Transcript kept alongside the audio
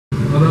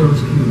thought it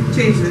was cute.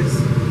 Change this.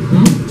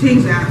 Hmm?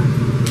 Change that.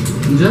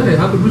 Jay, I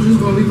thought we were just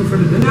gonna leave it for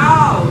the day.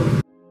 No!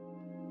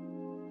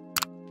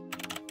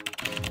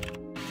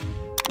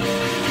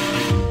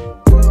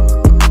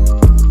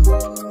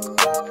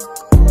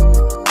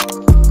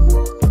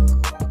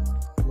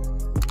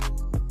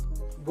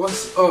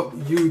 What's up,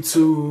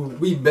 YouTube?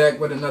 We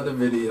back with another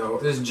video.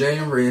 It's Jay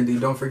and Randy.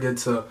 Don't forget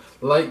to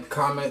like,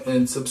 comment,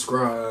 and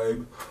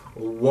subscribe.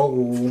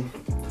 Whoa.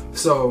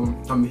 So,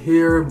 I'm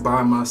here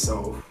by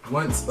myself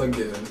once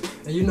again.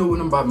 And you know when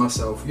I'm by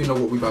myself, you know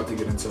what we about to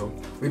get into.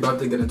 We about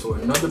to get into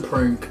another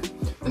prank.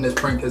 And this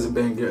prank is a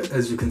banger,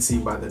 as you can see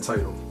by the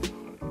title.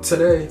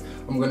 Today,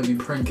 I'm going to be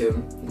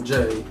pranking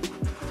Jay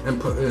and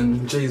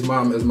putting Jay's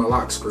mom as my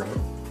lock screen.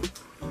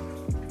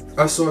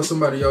 I saw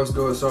somebody else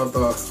do it, so I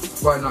thought,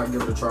 why not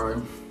give it a try?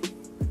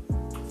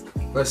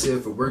 Let's see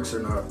if it works or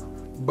not.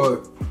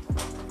 But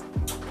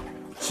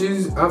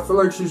I feel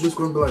like she's just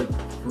gonna be like,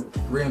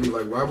 Randy,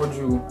 like, what are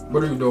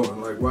you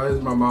doing? Like, why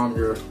is my mom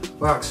your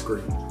lock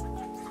screen?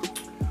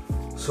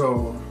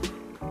 So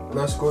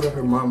let's go to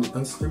her mom's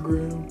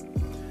Instagram.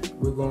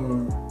 We're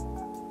gonna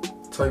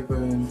type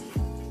in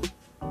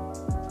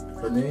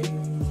her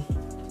name,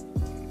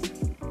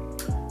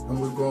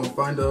 and we're gonna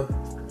find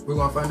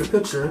a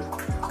picture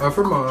of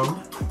her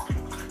mom,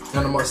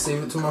 and I'm gonna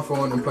save it to my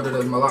phone and put it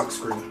as my lock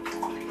screen.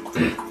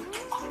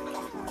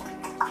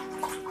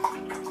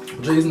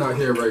 Jay's not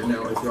here right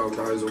now, if y'all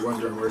guys are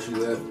wondering where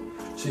she's at.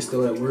 She's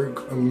still at work.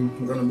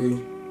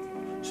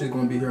 She's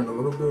gonna be here in a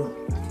little bit.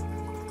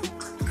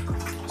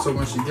 So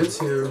when she gets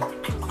here,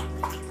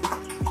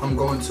 I'm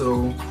going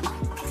to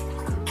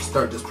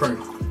start this prank.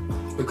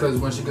 Because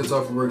when she gets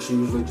off of work, she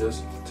usually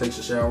just takes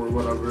a shower or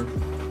whatever.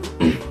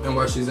 And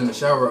while she's in the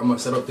shower, I'm gonna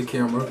set up the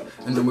camera,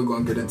 and then we're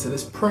gonna get into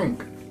this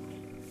prank.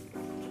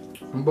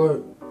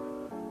 But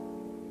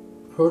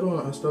hold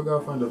on, I still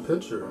gotta find a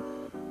picture.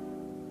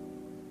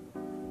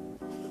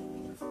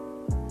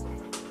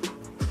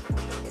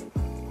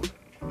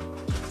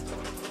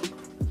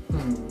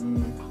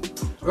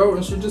 Oh,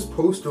 and she just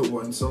posted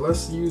one, so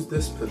let's use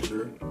this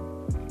picture.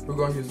 We're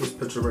gonna use this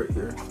picture right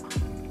here.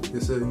 You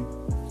see?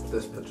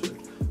 This picture.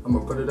 I'm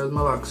gonna put it as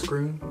my lock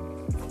screen.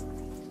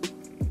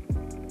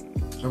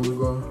 And we're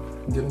gonna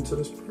get into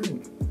this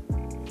prank.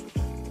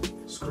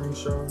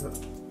 Screenshot.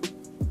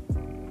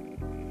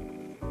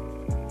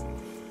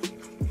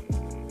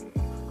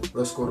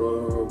 Let's go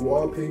to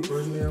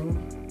wallpapers now.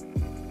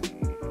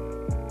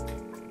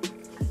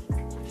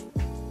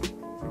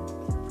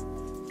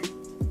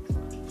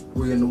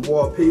 We're in the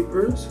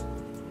wallpapers.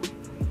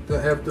 Then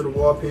after the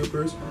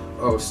wallpapers,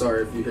 oh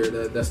sorry if you hear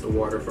that, that's the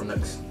water from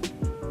next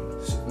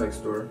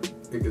door.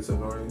 It gets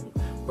annoying.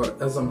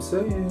 But as I'm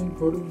saying,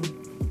 hold on.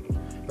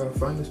 Gotta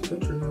find this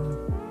picture now.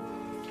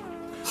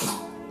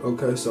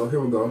 Okay, so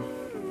here we go.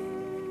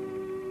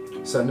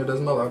 Setting it as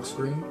my lock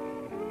screen.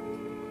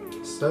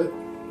 Set.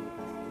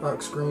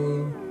 Lock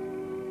screen.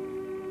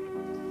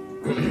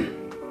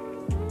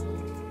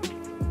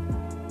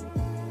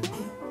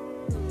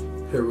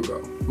 Here we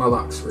go. My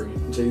lock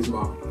screen. Jay's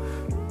mom.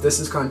 This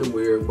is kind of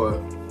weird, but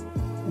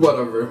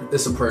whatever.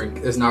 It's a prank.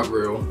 It's not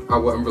real. I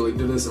wouldn't really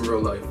do this in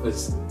real life.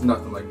 It's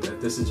nothing like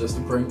that. This is just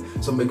a prank.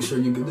 So make sure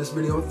you give this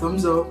video a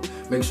thumbs up.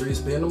 Make sure you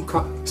spam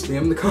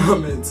the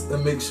comments,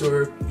 and make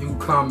sure you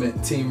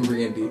comment Team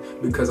Randy,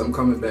 because I'm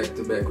coming back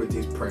to back with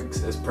these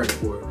pranks as prank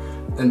war.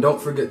 And don't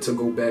forget to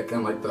go back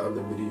and like the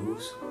other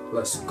videos.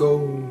 Let's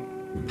go.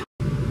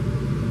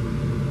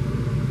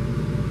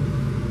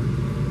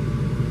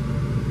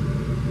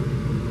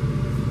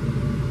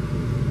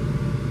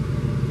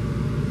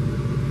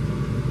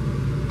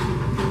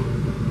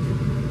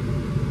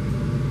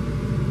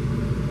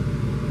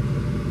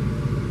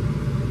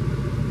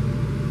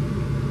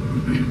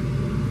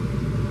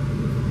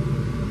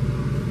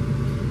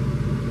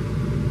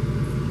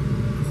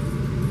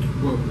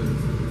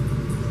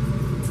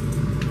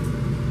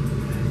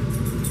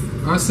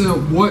 I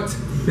said, what,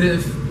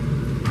 Biff?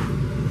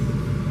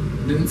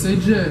 Didn't say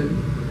Jay.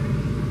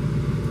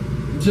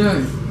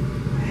 Jay.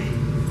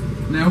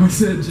 Now we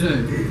said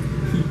Jay.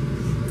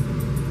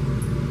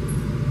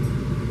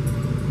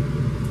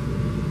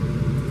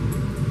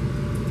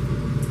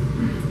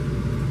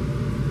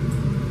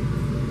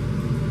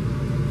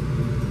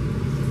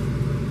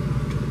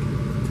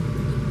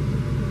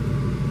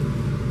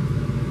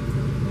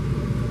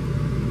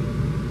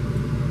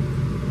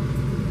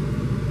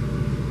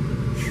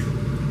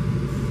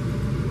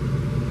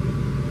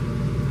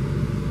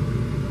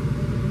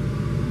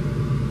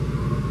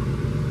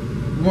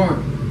 What?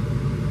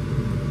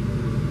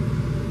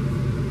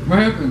 What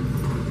happened?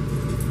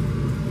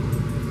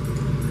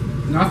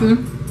 Nothing?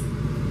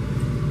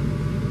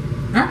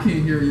 I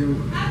can't hear you.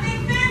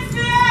 Nothing fixed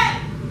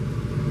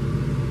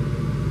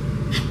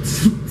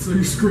it! So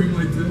you scream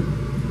like that?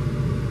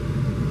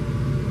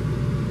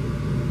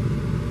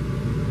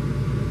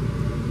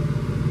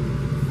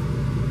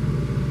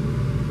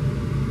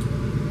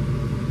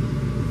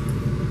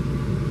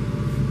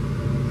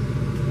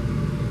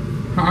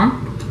 Huh?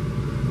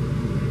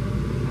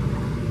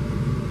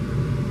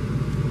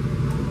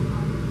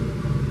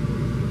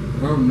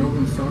 Oh no. no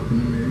one's talking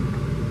to me.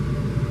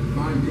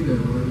 Fine, be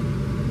that way.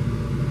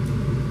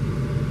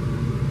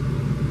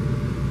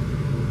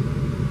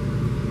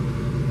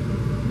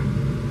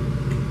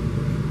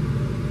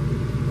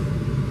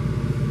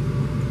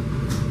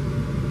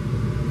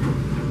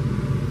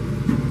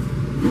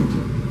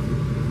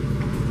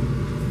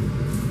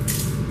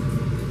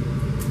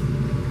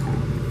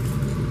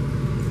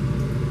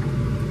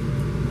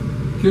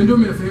 Can you do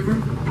me a favor?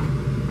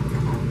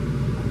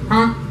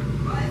 Huh?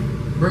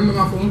 What? Bring me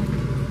my phone.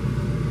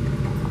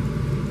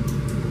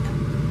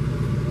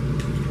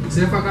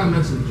 See if I got a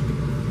message.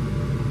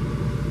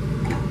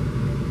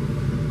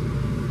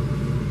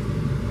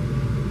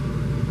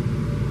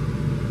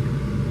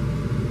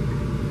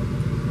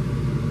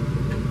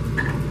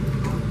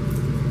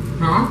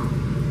 Huh?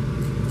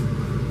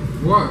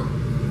 What?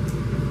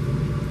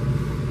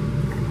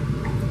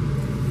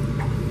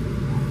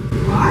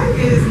 Why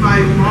is my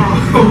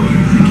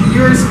mom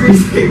your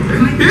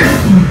screensaver?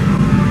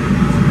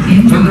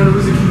 I thought it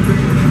was a cute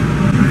picture.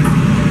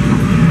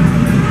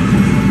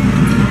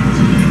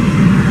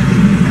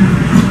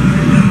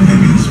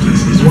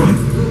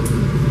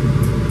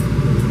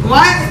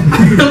 Why?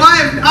 Why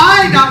am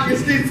I not your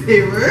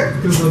screensaver?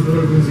 Because I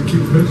thought it was a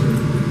cute picture.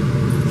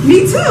 Me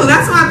too.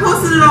 That's why I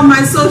posted it on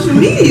my social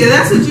media.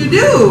 That's what you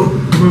do.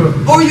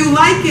 What? Or you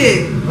like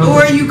it.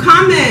 Or you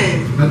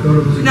comment. I thought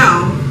it was a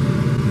No.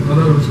 I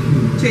thought it was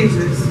cute. Change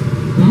this.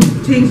 Hmm?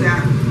 Change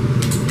that.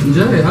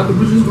 Jay, I thought we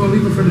were just gonna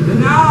leave it for the day.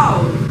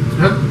 No.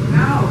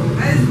 No.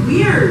 That is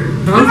weird.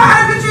 What if I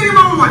had a picture of your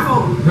mom on my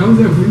phone? How is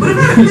that weird? What if I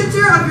had a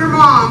picture of your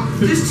mom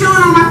just chilling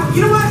on my phone?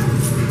 You know what?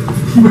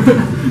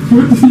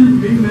 What do you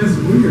mean that's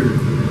weird?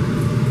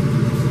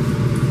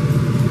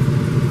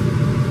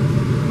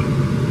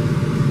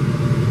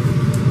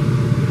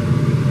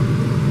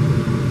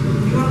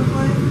 You want to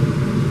play?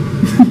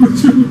 What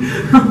you mean?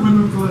 I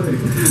wanna play.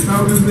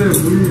 How is that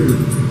weird?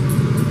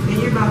 And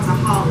you're about to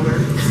holler.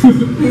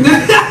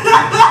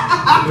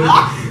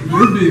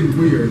 You're being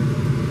weird.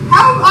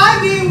 How am I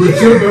being weird?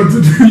 But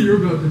you're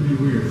about to be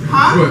weird.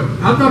 Huh? What?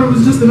 I thought it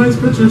was just a nice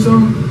picture, so.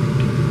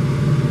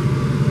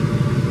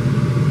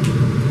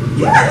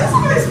 Yeah, that's a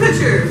nice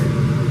picture.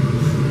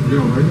 You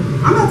don't like it?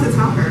 I'm about to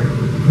tell her.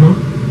 Huh?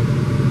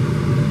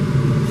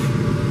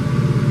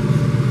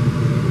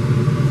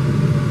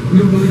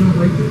 You really don't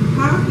like it?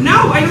 Huh?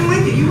 No, I don't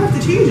like it. You have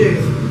to change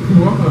it.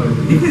 Why?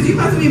 Because you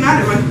about to be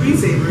mad at my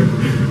screensaver.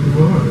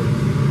 Why?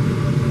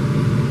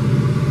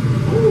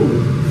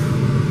 Ooh.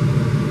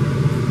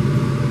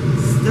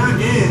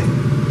 Stunning.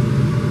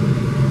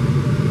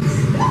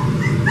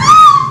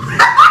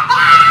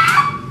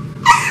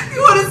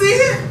 You want to see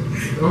it?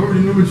 I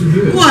already know what you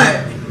did. What?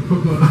 Put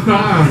my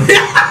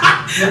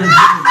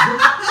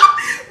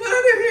What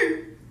under here?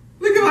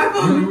 Look at my I know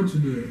phone. what you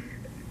did.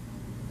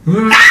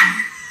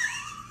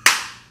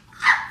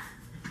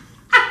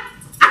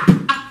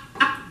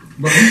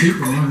 But I'm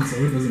keeping mine, so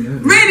it doesn't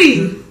matter. Randy,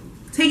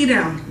 take it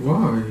down.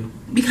 Why?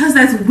 Because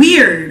that's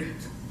weird.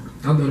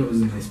 I thought it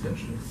was a nice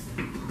picture.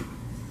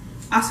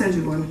 I'll send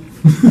you one.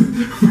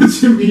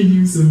 What you mean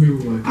you send me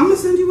one? I'm gonna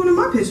send you one of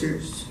my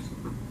pictures.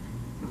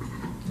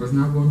 It's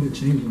not going to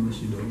change unless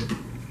you do it.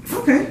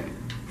 Okay,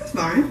 that's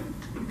fine.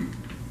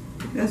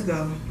 Let's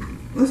go.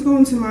 Let's go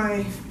into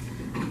my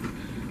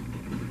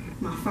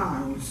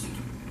files.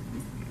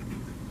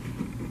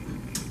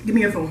 Give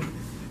me your phone.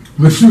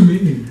 What you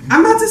mean?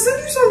 I'm about to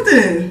send you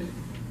something.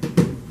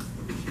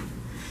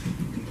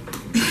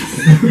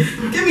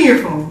 Give me your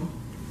phone.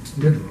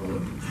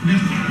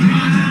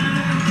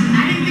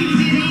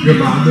 You're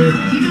bothered.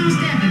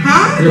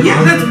 Huh? You're Yeah,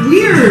 bothered? that's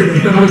weird.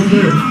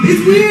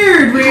 It's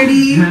weird,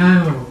 Randy.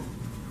 How?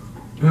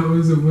 How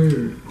is it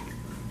weird?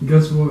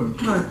 Guess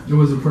what? What? It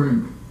was a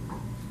prank.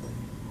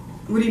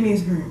 What do you mean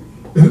it's a prank?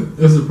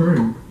 It's a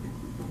prank.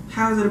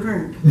 How is it a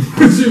prank?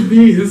 What you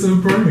mean? It's a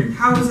prank.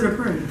 How is it a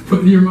prank?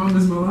 Putting your mom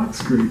as my lock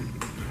screen.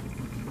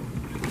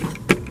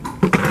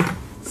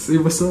 See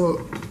what's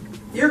up?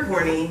 You're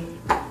corny.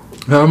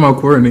 How am I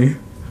corny?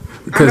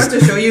 I'm about to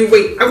show you.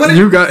 Wait, I want to.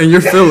 You got in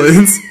your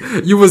feelings.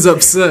 You was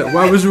upset.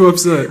 Why was you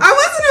upset? I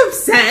wasn't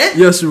upset.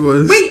 Yes, you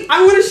was. Wait,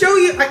 I want to show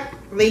you.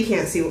 They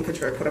can't see what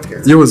picture I put up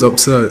here. You was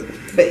upset.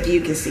 But you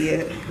can see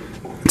it.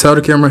 Tell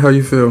the camera how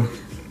you feel.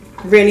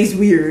 Randy's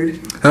weird.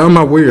 How am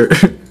I weird?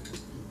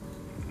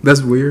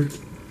 That's weird.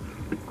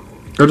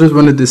 I just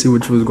wanted to see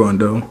what you was going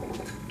to do.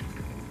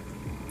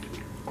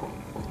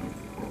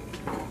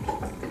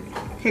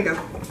 Here you go.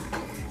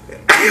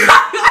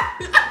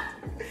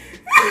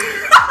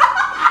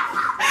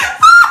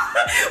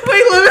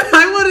 Wait,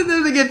 I wanted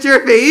them to get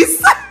your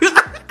face.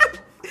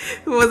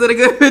 Was it a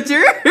good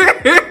picture?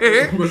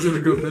 Was it a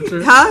good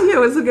picture? Huh? Yeah,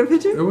 was it a good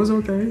picture? It was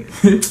okay.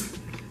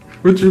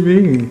 What you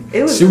mean?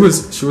 It was she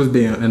was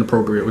being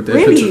inappropriate with that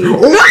Randy. picture.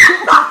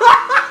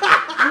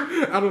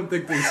 I don't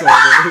think they saw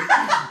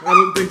that. I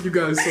don't think you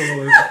guys saw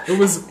it.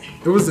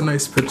 It was a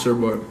nice picture,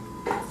 but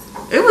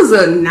It was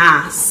a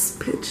nice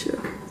picture.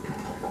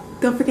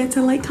 Don't forget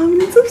to like,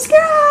 comment, and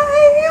subscribe.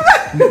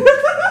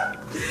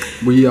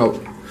 we out.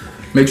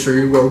 Make sure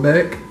you go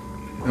back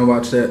and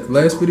watch that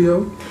last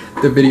video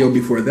the video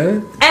before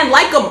that. And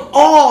like them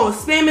all.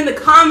 Spam in the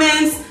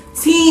comments.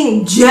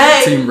 Team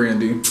J. Team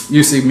Randy.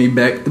 You see me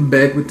back to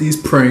back with these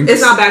pranks.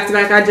 It's not back to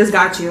back. I just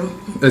got you.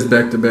 It's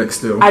back to back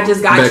still. I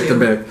just got back you.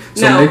 Back to back.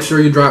 So no. Make sure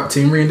you drop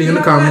Team Randy in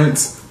the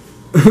comments.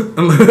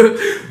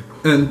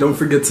 And don't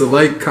forget to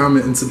like,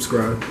 comment, and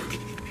subscribe.